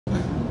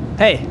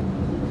Hey,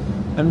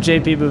 I'm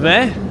JP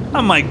Bouvet.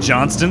 I'm Mike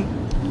Johnston.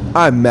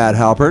 I'm Matt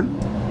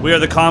Halpern. We are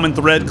the Common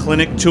Thread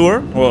Clinic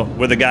Tour. Well,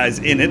 we're the guys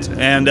in it.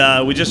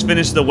 And we just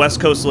finished the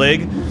West Coast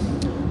leg.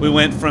 We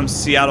went from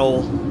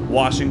Seattle,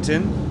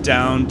 Washington,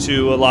 down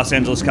to Los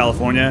Angeles,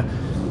 California.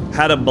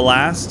 Had a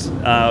blast.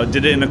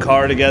 Did it in a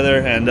car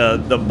together, and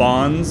the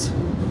bonds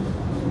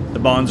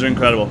are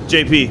incredible.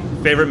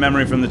 JP, favorite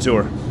memory from the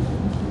tour?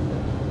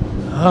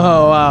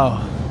 Oh,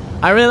 wow.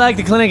 I really like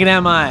the clinic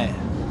at MI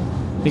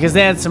because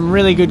they had some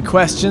really good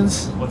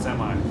questions. What's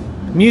MI?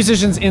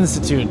 Musicians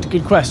Institute.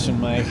 Good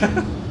question, Mike.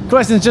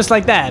 Questions just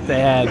like that they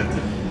had.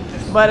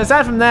 But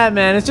aside from that,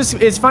 man,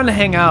 it's fun to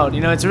hang out.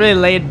 You know, it's a really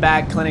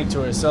laid-back clinic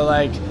tour. So,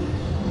 like,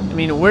 I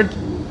mean,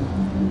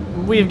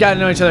 we've gotten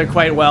to know each other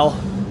quite well.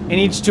 In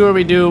each tour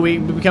we do, we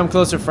become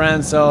closer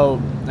friends.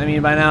 So, I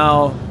mean, by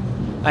now,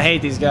 I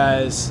hate these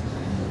guys.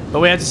 But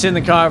we have to sit in the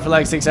car for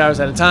like 6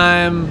 hours at a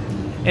time.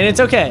 And it's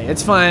okay.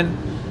 It's fine.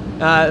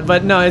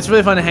 But no, it's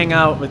really fun to hang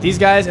out with these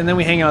guys. And then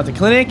we hang out at the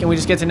clinic, and we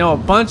just get to know a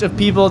bunch of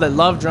people that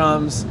love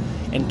drums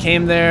and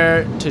came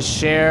there to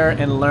share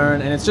and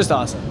learn. And it's just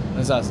awesome.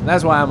 It's awesome.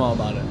 That's why I'm all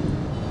about it.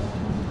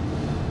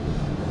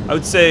 I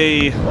would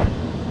say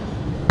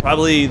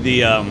probably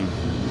the, I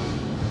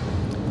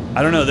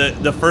don't know,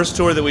 the first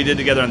tour that we did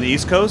together on the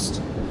East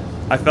Coast,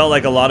 I felt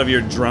like a lot of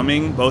your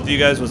drumming, both of you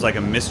guys, was like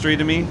a mystery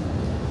to me.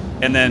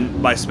 And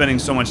then by spending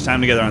so much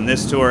time together on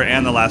this tour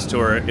and the last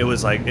tour, it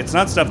was like, it's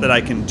not stuff that I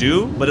can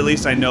do, but at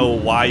least I know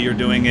why you're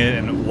doing it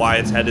and why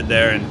it's headed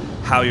there and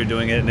how you're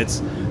doing it. And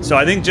it's, so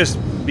I think just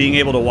being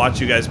able to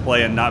watch you guys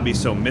play and not be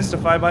so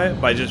mystified by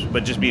it, but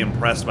just be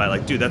impressed by it.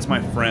 Like, dude, that's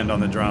my friend on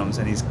the drums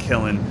and he's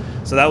killing.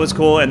 So that was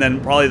cool. And then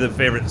probably the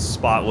favorite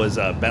spot was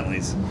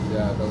Bentley's.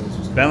 Yeah,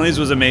 Bentley's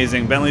was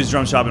amazing. Bentley's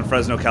drum shop in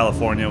Fresno,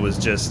 California was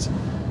just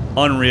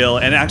unreal.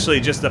 And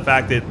actually just the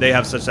fact that they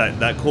have such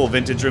that cool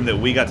vintage room that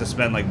we got to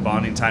spend like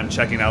bonding time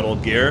checking out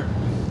old gear,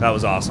 that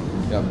was awesome.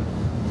 Yep.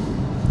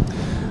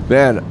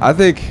 Man, I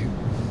think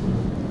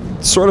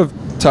sort of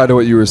tied to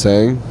what you were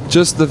saying,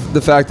 just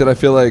the fact that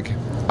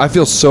I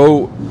feel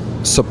so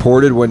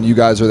supported when you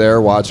guys are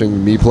there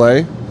watching me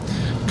play,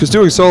 because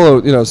doing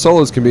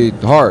solos can be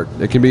hard.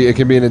 It can be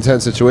an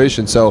intense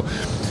situation. So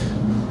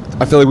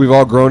I feel like we've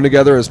all grown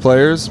together as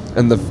players,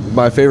 and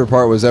my favorite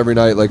part was every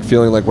night, like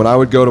feeling like when I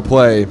would go to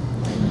play,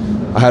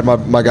 I had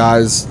my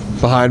guys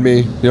behind me,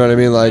 you know what I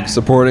mean, like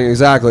supporting,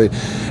 exactly.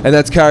 And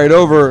that's carried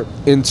over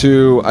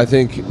into, I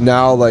think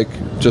now, like,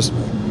 just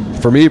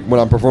for me, when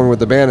I'm performing with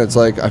the band, it's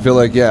like, I feel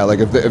like, yeah, like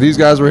if these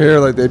guys were here,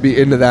 like they'd be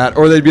into that,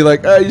 or they'd be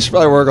like, hey, you should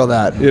probably work on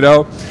that, you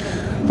know?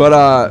 But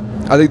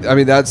I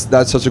mean,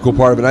 that's such a cool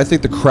part of it. And I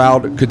think the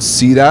crowd could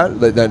see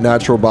that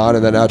natural bond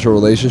and that natural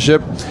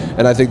relationship.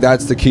 And I think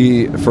that's the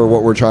key for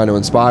what we're trying to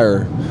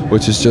inspire,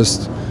 which is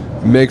just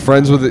make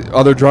friends with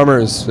other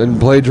drummers and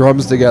play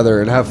drums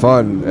together and have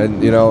fun.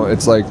 And, you know,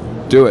 it's like,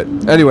 do it.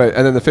 Anyway,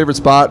 and then the favorite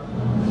spot,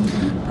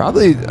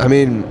 probably, I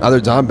mean, either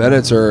Don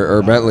Bennett's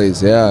or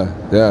Bentley's. Yeah,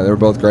 they were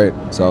both great.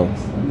 So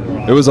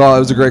it was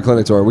a great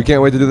clinic tour. We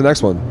can't wait to do the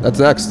next one. That's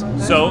next.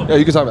 So yeah,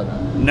 you can talk about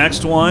that.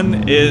 Next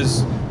one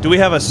is, we don't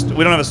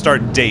have a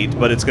start date,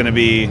 but it's going to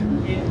be,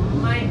 It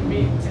might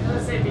be,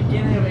 let's say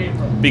beginning of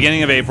April.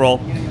 Beginning of April.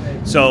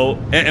 So,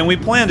 and we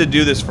plan to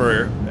do this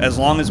for as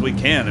long as we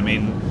can. I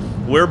mean,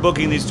 we're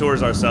booking these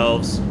tours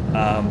ourselves.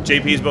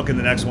 JP's booking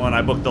the next one.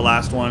 I booked the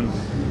last one.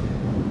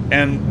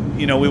 And,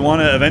 you know, we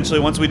want to eventually,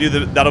 once we do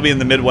that'll be in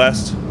the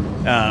Midwest.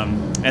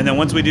 And then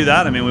once we do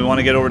that, I mean, we want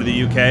to get over to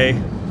the UK.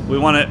 We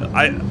want to,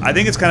 I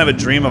think it's kind of a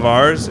dream of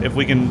ours, if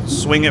we can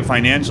swing it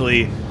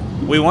financially.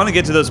 We want to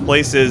get to those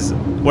places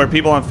where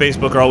people on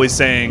Facebook are always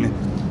saying,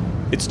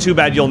 it's too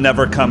bad you'll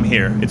never come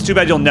here. It's too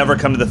bad you'll never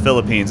come to the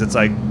Philippines. It's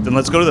like, then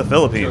let's go to the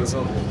Philippines.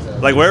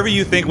 Like, wherever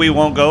you think we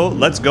won't go,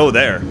 let's go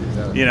there.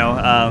 You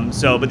know,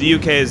 but the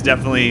UK is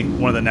definitely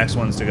one of the next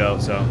ones to go.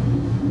 So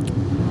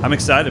I'm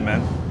excited,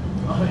 man.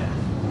 Oh, yeah.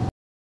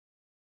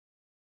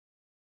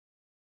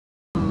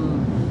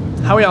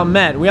 How we all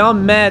met? We all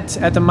met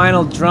at the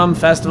Meinl Drum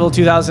Festival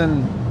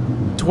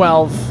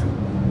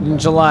 2012 in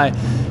July.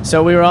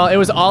 So it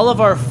was all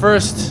of our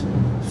first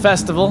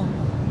festival,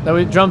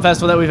 drum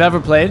festival that we've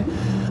ever played.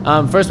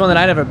 First one that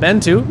I'd ever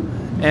been to.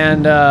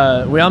 And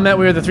we all met,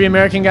 we were the three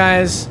American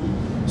guys.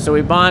 So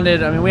we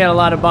bonded. I mean, we had a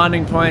lot of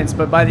bonding points,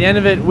 but by the end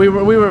of it, we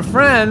were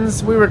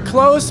friends. We were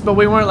close, but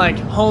we weren't like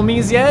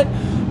homies yet.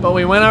 But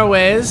we went our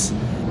ways.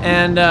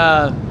 And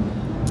a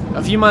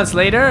few months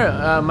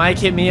later, Mike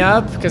hit me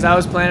up because I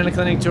was planning a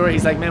clinic tour.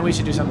 He's like, man, we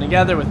should do something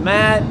together with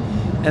Matt.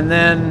 And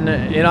then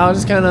it all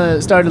just kind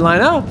of started to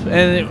line up.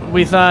 And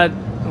we thought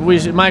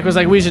Mike was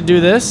like, we should do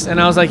this. And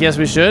I was like, yes,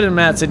 we should. And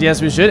Matt said,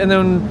 yes, we should. And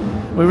then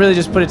we really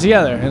just put it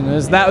together. And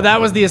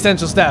that was the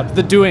essential step,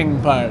 the doing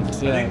part.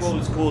 Yes. I think what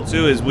was cool,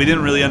 too, is we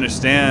didn't really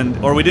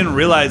understand, or we didn't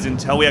realize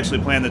until we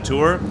actually planned the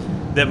tour,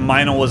 that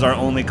Meinl was our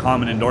only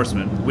common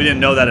endorsement. We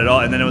didn't know that at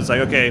all. And then it was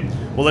like, okay,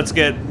 well, let's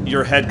get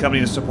your head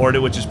company to support it,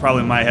 which is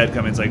probably my head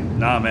company. It's like,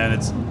 nah, man,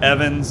 it's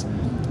Evans,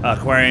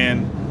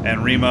 Aquarian,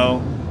 and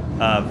Remo,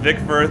 Vic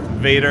Firth,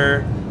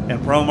 Vader, and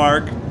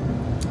Promark,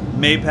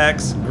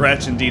 Mapex,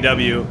 Gretsch, and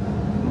DW.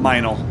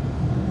 Meinl.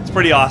 It's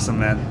pretty awesome,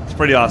 man. It's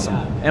pretty awesome.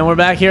 And we're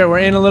back here. We're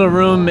in a little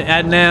room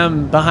at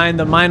NAMM behind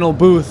the Meinl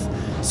booth.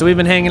 So we've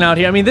been hanging out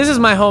here. I mean, this is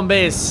my home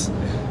base,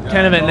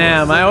 kind of at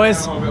NAMM. I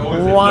always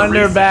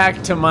wander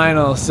back to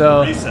Meinl.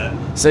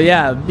 So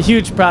yeah,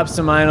 huge props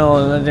to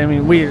Meinl. I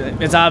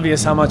mean, it's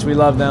obvious how much we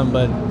love them,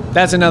 but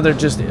that's another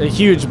just a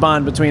huge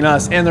bond between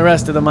us and the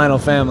rest of the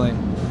Meinl family.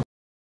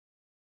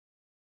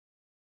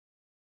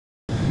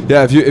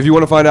 Yeah, if you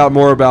want to find out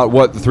more about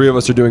what the three of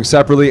us are doing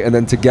separately and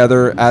then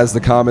together as the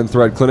Common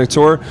Thread Clinic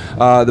Tour,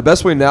 the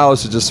best way now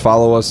is to just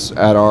follow us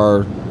at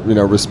our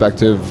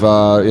respective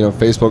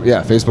Facebook.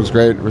 Yeah, Facebook's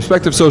great.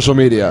 Respective social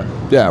media.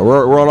 Yeah,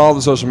 we're on all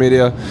the social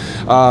media,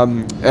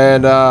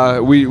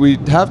 and we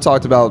have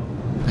talked about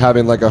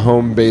having like a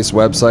home-based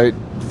website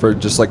for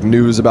just like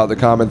news about the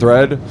Common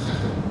Thread,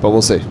 but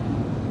we'll see.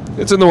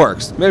 It's in the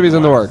works. Maybe it's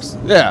in the works.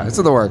 Yeah, it's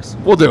in the works.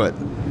 We'll do it.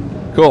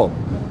 Cool.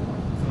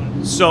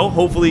 So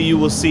hopefully you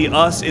will see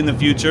us in the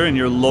future in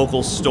your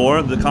local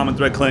store. The Common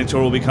Thread Clinic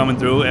Tour will be coming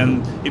through,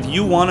 and if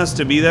you want us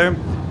to be there,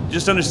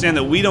 just understand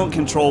that we don't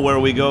control where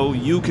we go,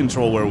 you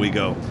control where we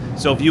go.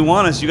 So if you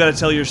want us, you got to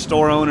tell your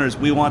store owners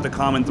we want the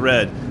Common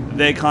Thread.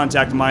 They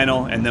contact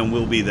Meinl, and then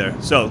we'll be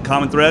there. So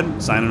Common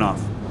Thread, signing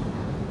off.